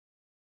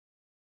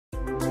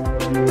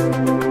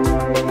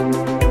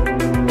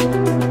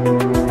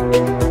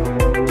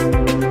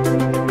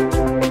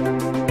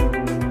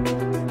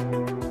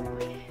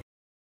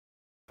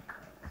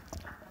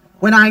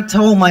When I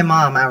told my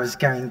mom I was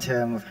going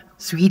to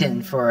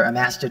Sweden for a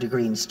master's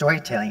degree in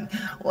storytelling,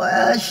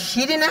 well,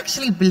 she didn't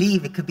actually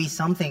believe it could be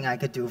something I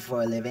could do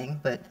for a living,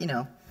 but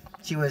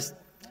she was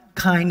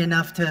kind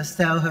enough to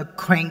sell her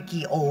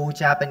cranky old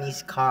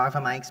Japanese car for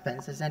my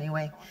expenses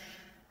anyway.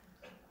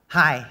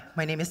 Hi,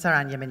 my name is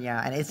Saran,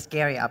 and it's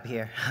scary up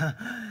here.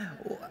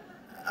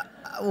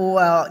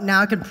 Well, now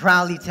I can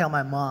proudly tell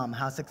my mom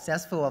how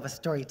successful of a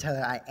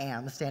storyteller I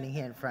am standing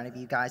here in front of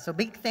you guys. So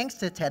big thanks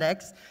to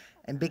TEDx.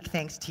 And big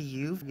thanks to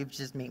you. You've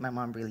just made my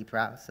mom really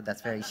proud, so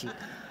that's very chic.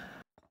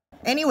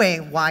 Anyway,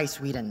 why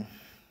Sweden?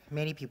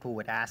 Many people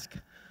would ask.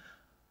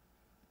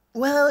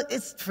 Well,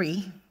 it's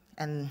free,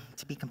 and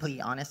to be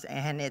completely honest,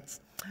 and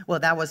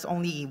that was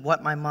only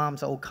what my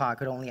mom's old car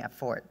could only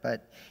afford.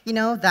 But,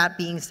 that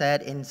being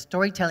said, in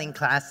storytelling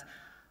class,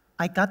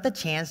 I got the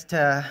chance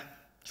to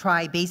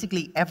try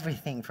basically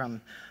everything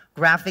from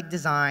graphic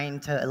design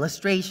to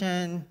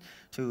illustration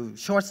to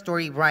short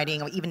story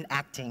writing or even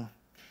acting.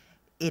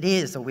 It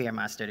is a weird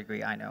master's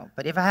degree, I know,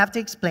 but if I have to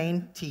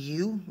explain to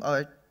you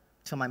or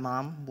to my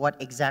mom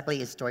what exactly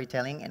is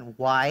storytelling and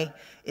why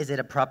is it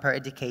a proper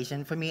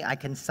education for me, I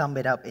can sum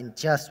it up in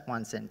just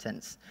one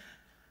sentence.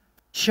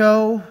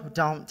 Show,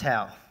 don't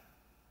tell.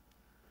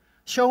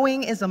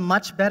 Showing is a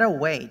much better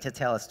way to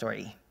tell a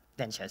story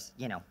than just,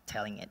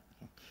 telling it.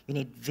 You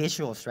need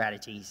visual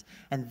strategies,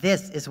 and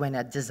this is when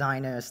a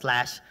designer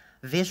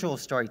 / visual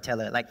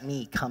storyteller like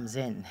me comes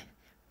in.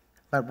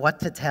 But what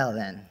to tell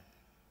then?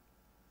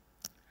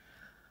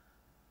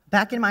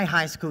 Back in my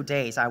high school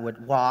days, I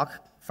would walk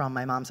from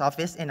my mom's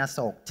office in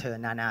Asok to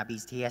Nana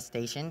BTS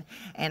station,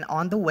 and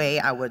on the way,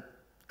 I would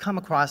come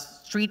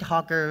across street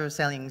hawkers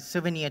selling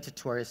souvenirs to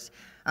tourists.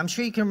 I'm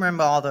sure you can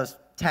remember all those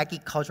tacky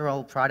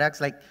cultural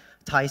products like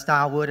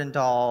Thai-style wooden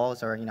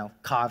dolls or,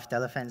 carved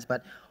elephants,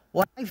 but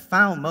what I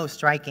found most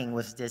striking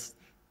was this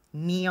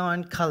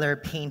neon color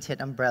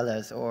painted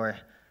umbrellas or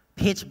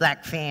pitch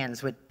black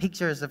fans with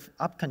pictures of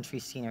upcountry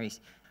sceneries.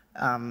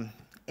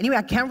 Anyway,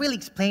 I can't really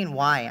explain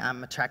why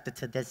I'm attracted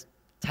to this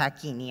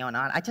tacky neon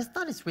art. I just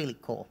thought it's really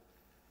cool.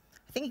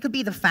 I think it could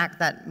be the fact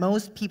that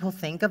most people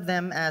think of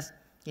them as,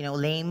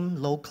 lame,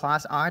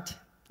 low-class art,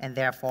 and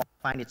therefore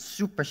find it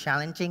super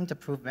challenging to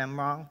prove them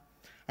wrong.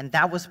 And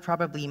that was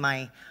probably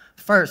my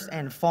first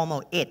and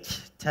formal itch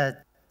to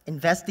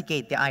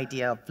investigate the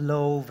idea of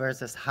low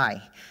versus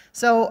high.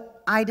 So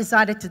I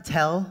decided to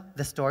tell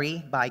the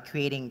story by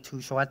creating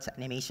 2 short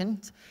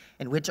animations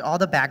in which all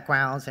the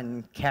backgrounds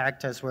and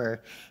characters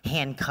were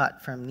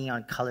hand-cut from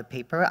neon colored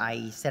paper.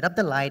 I set up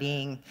the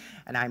lighting,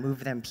 and I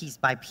moved them piece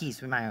by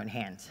piece with my own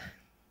hands.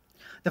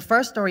 The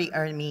first story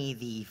earned me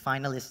the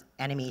Finalist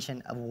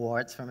Animation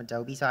Awards from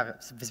Adobe, so I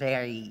was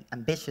very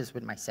ambitious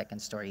with my second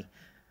story.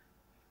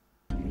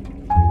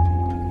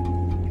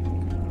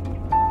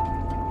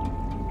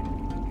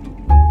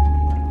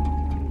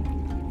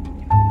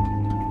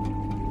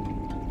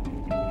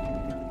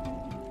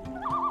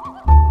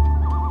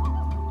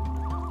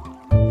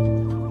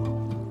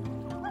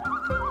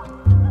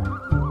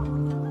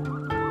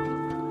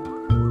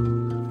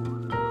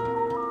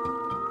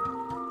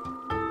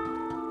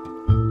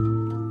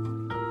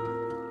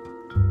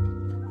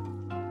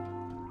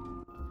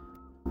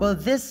 Well,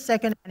 this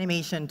second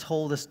animation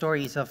told the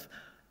stories of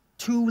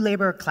 2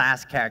 labor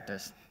class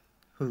characters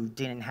who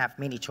didn't have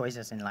many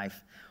choices in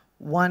life.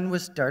 One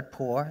was dirt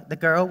poor, the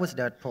girl was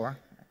dirt poor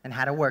and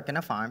had to work in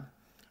a farm,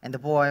 and the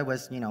boy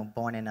was,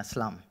 born in a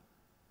slum.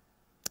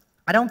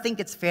 I don't think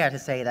it's fair to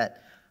say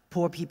that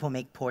poor people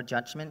make poor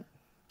judgment.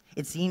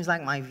 It seems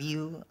like my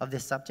view of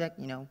this subject,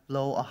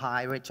 low or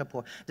high, rich or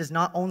poor, does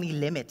not only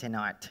limit in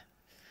art.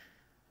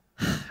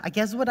 I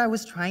guess what I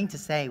was trying to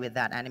say with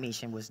that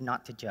animation was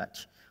not to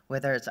judge,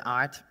 whether it's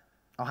art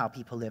or how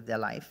people live their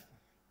life.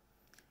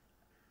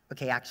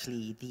 Okay,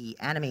 actually, the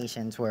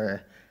animations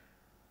were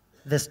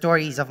the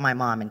stories of my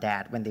mom and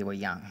dad when they were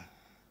young.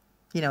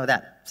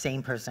 That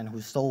same person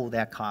who sold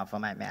their car for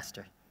my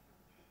master.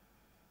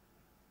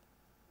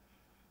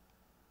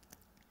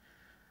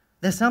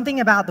 There's something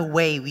about the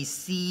way we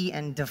see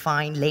and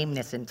define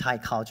lameness in Thai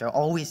culture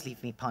always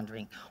leaves me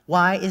pondering.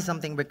 Why is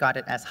something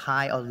regarded as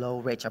high or low,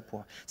 rich or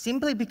poor?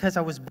 Simply because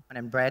I was born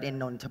and bred in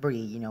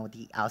Nonthaburi,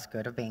 the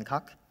outskirts of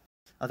Bangkok.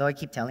 Although I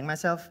keep telling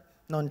myself,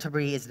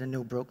 Nonthaburi is the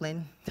new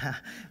Brooklyn.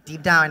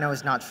 Deep down, I know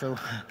it's not true.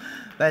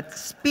 But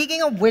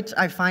speaking of which,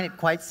 I find it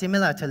quite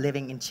similar to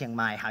living in Chiang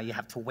Mai, how you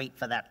have to wait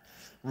for that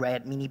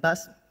red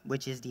minibus,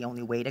 which is the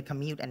only way to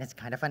commute, and it's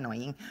kind of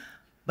annoying.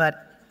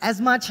 But as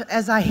much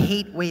as I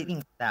hate waiting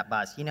for that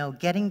bus,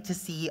 getting to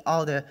see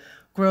all the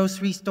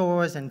grocery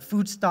stores and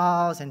food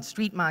stalls and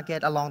street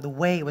market along the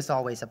way was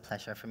always a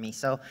pleasure for me.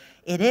 So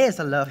it is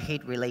a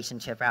love-hate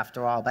relationship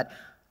after all, but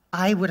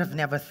I would have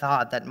never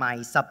thought that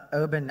my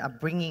suburban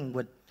upbringing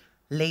would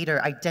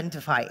later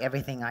identify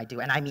everything I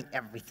do, and I mean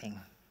everything.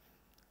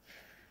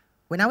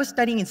 When I was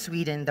studying in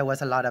Sweden, there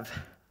was a lot of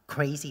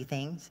crazy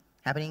things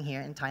happening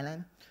here in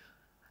Thailand.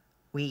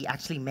 We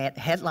actually made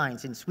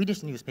headlines in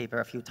Swedish newspaper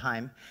a few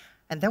times.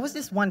 And there was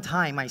this one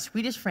time my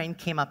Swedish friend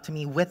came up to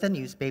me with a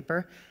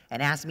newspaper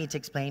and asked me to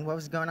explain what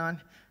was going on.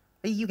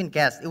 But you can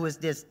guess, it was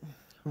this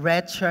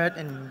red shirt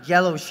and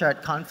yellow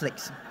shirt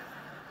conflicts.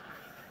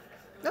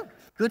 No,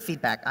 good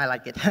feedback, I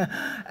like it.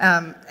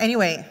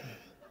 Anyway,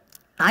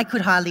 I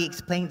could hardly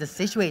explain the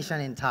situation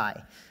in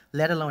Thai,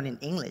 let alone in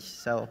English.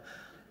 So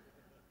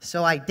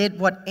I did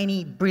what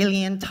any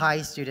brilliant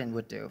Thai student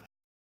would do.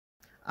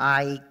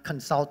 I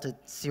consulted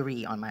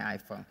Siri on my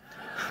iPhone.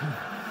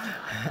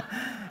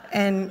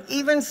 And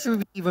even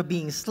Siri were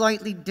being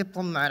slightly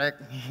diplomatic,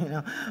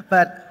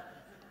 but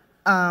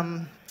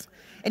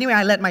anyway,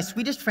 I let my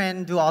Swedish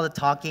friend do all the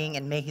talking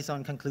and make his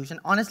own conclusion.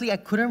 Honestly, I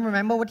couldn't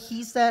remember what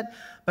he said,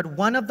 but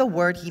one of the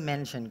words he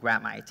mentioned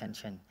grabbed my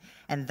attention,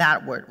 and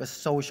that word was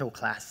social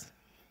class.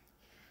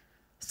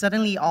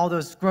 Suddenly, all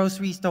those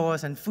grocery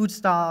stores and food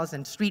stalls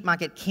and street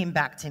market came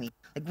back to me.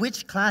 Like,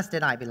 which class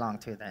did I belong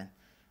to then?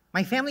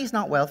 My family is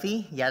not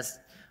wealthy, yes,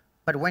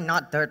 but we're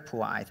not dirt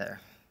poor either.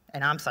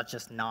 And I'm such a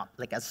snob,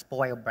 like a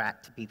spoiled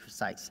brat to be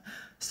precise.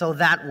 So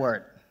that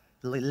word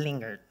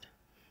lingered.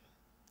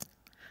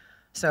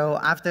 So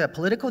after a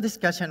political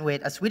discussion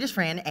with a Swedish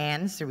friend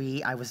and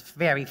Siri, I was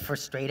very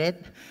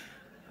frustrated.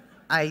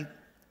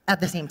 At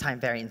the same time,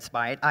 very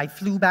inspired. I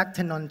flew back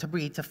to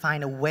Nonthaburi to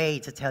find a way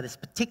to tell this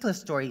particular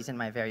stories in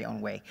my very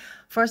own way.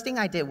 First thing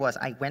I did was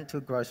I went to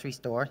a grocery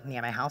store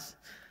near my house,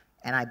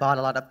 and I bought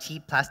a lot of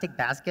cheap plastic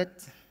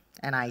baskets,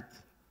 and I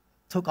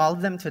took all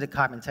of them to the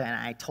carpenter, and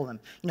I told him,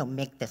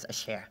 make this a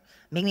share.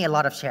 Make me a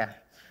lot of share.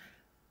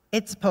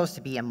 It's supposed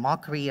to be a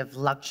mockery of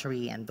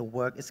luxury, and the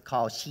work is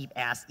called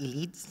Cheap-Ass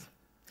Elites.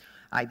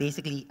 I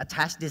basically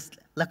attached this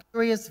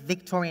luxurious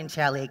Victorian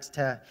chair legs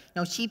to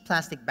cheap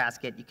plastic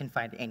basket you can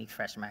find at any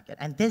fresh market.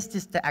 And this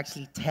is to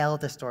actually tell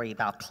the story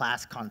about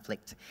class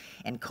conflict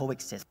and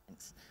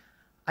coexistence.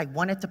 I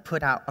wanted to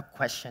put out a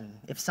question,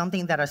 if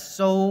something that are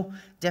so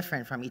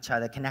different from each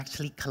other can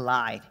actually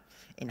collide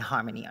in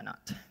harmony or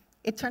not.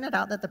 It turned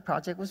out that the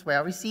project was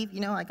well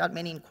received. I got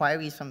many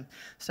inquiries from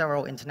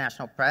several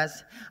international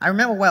press. I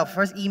remember,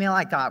 first email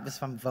I got was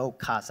from Vogue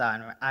Casa,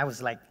 and I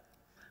was like,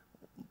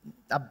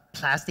 a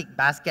plastic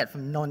basket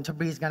from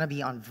Nonthaburi is gonna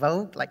be on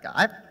Vogue? Like,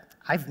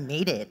 I've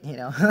made it,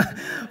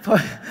 for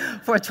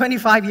a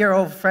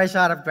 25-year-old fresh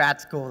out of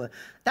grad school.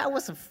 That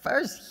was the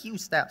first huge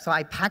step. So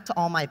I packed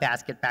all my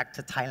basket back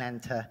to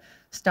Thailand to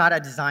start a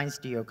design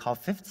studio called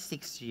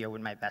 56 Studio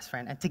with my best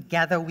friend. And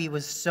together we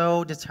were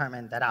so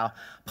determined that our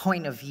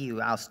point of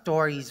view, our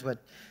stories would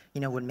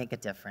make a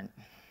difference.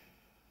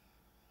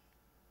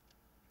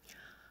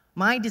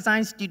 My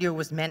design studio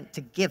was meant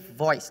to give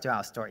voice to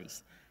our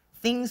stories.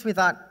 Things we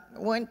thought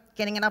weren't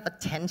getting enough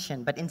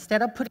attention, but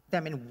instead of putting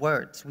them in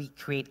words, we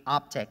create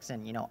objects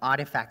and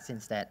artifacts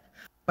instead.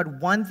 But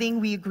one thing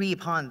we agree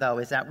upon, though,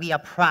 is that we are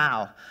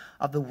proud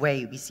of the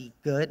way we see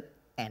good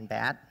and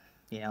bad,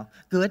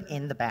 good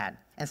in the bad,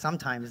 and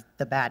sometimes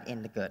the bad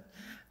in the good.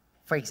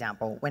 For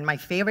example, when my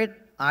favorite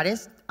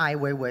artist, Ai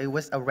Weiwei,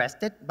 was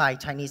arrested by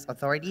Chinese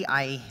authority,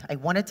 I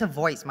wanted to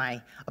voice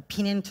my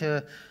opinion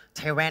to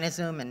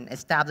tyrannism and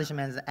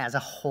establishments as a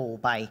whole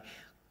by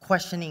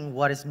questioning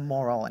what is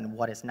moral and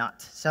what is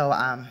not. So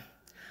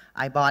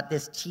I bought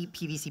these cheap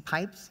PVC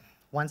pipes,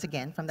 once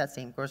again from that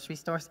same grocery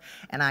stores,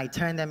 and I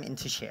turned them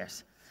into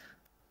shares.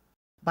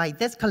 By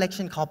this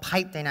collection called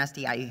Pipe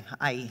Dynasty,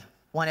 I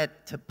wanted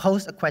to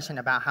pose a question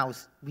about how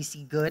we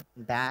see good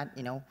and bad,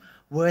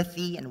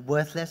 worthy and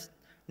worthless,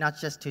 not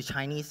just to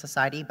Chinese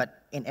society,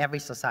 but in every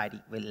society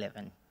we live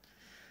in.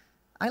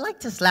 I like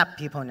to slap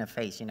people in the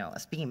face,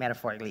 speaking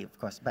metaphorically, of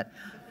course, but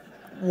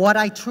what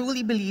I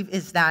truly believe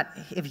is that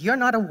if you're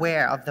not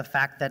aware of the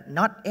fact that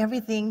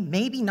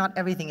maybe not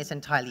everything is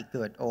entirely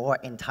good or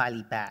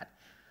entirely bad,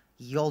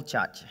 you'll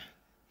judge,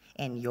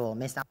 and you'll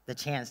miss out the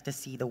chance to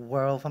see the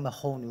world from a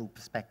whole new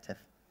perspective.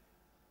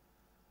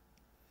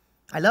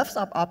 I love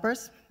soap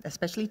operas,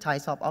 especially Thai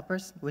soap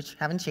operas, which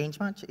haven't changed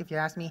much, if you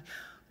ask me.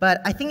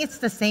 But I think it's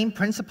the same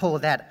principle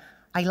that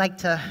I like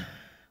to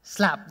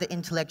slap the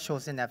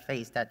intellectuals in their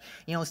face, that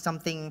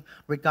something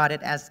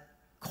regarded as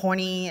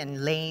corny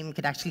and lame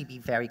could actually be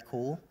very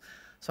cool.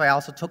 So I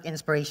also took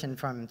inspiration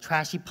from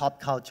trashy pop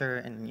culture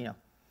and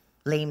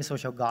lame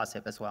social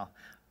gossip as well.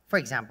 For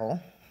example,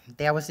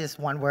 there was this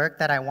one work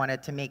that I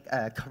wanted to make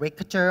a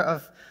caricature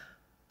of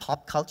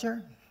pop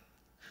culture.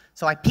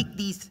 So I picked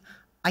these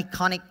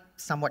iconic,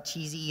 somewhat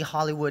cheesy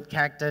Hollywood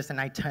characters and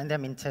I turned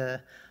them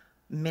into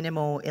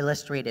minimal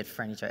illustrated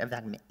furniture,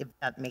 if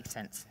that makes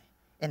sense.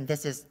 And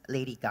this is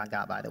Lady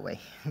Gaga, by the way.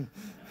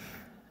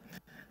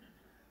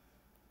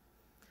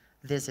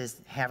 This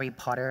is Harry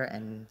Potter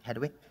and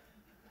Hedwig.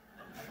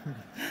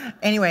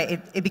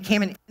 Anyway, it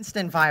became an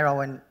instant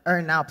viral and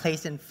earned now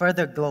place in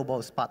further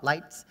global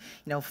spotlights.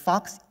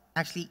 Fox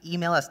actually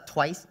emailed us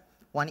twice.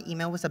 One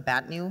email was a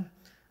bad news,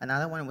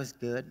 another one was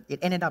good. It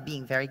ended up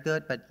being very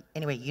good, but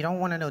anyway, you don't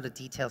want to know the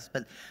details,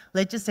 but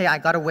let's just say I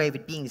got away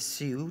with being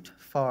sued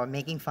for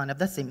making fun of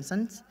The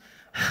Simpsons.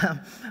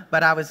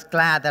 But I was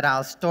glad that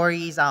our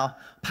stories, our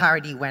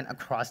parody went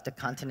across the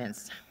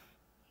continents.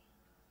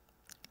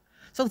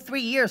 So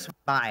 3 years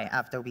went by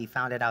after we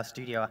founded our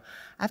studio.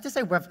 I have to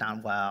say we've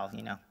done well,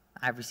 you know.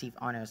 I've received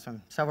honors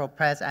from several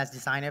press as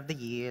Designer of the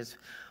Years.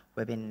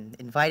 We've been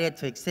invited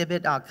to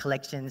exhibit our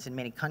collections in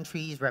many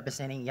countries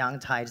representing young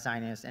Thai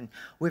designers, and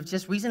we've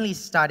just recently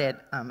started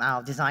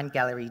our design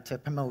gallery to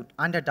promote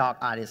underdog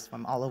artists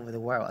from all over the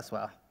world as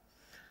well.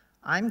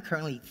 I'm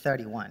currently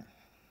 31,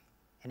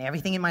 and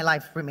everything in my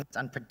life remains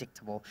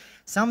unpredictable.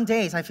 Some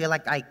days I feel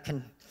like I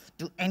can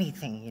do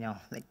anything, you know,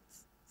 like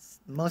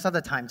most of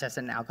the time just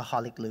an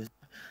alcoholic loser.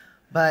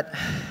 But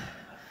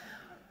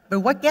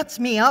what gets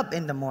me up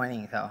in the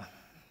morning though?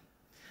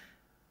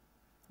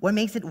 What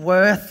makes it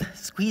worth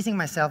squeezing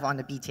myself on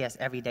the BTS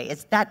every day?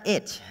 It's that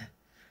itch.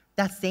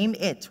 That same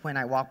itch when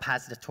I walk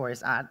past the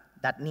tourist art,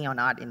 that neon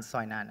art in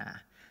Soi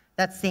Nana.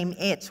 That same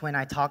itch when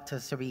I talk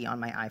to Siri on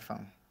my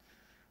iPhone.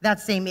 That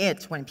same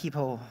itch when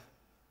people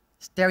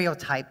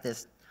stereotype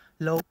this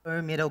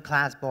lower middle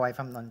class boy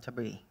from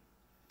Nonthaburi.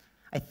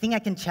 I think I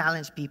can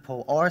challenge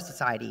people or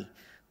society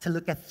to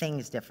look at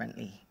things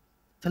differently,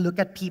 to look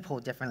at people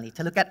differently,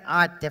 to look at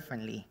art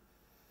differently.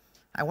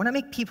 I want to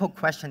make people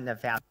question their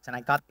values, and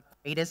I got the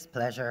greatest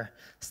pleasure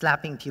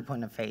slapping people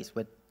in the face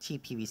with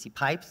cheap PVC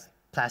pipes,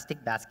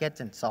 plastic baskets,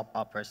 and soap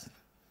operas.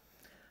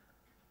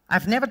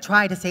 I've never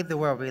tried to save the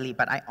world really,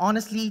 but I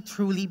honestly,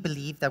 truly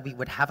believe that we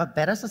would have a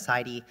better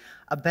society,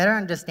 a better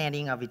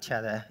understanding of each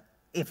other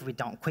if we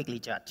don't quickly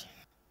judge.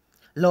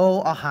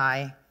 Low or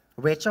high,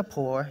 rich or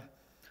poor,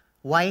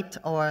 white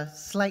or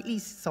slightly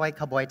soy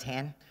cowboy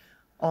tan,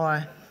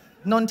 or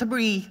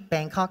Nonthaburi,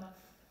 Bangkok,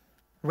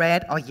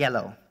 red or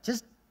yellow.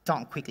 Just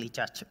don't quickly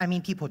judge. I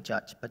mean, people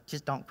judge, but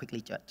just don't quickly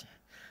judge.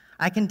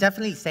 I can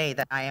definitely say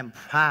that I am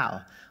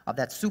proud of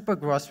that super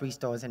grocery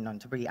stores in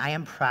Nonthaburi. I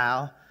am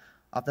proud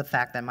of the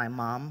fact that my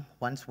mom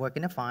once worked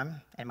in a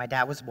farm and my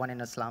dad was born in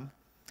a slum.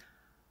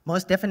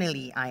 Most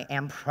definitely, I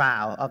am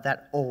proud of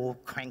that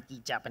old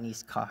cranky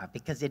Japanese car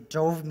because it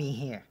drove me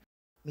here.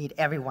 Meet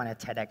everyone at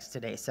TEDx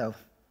today, so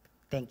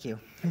thank you.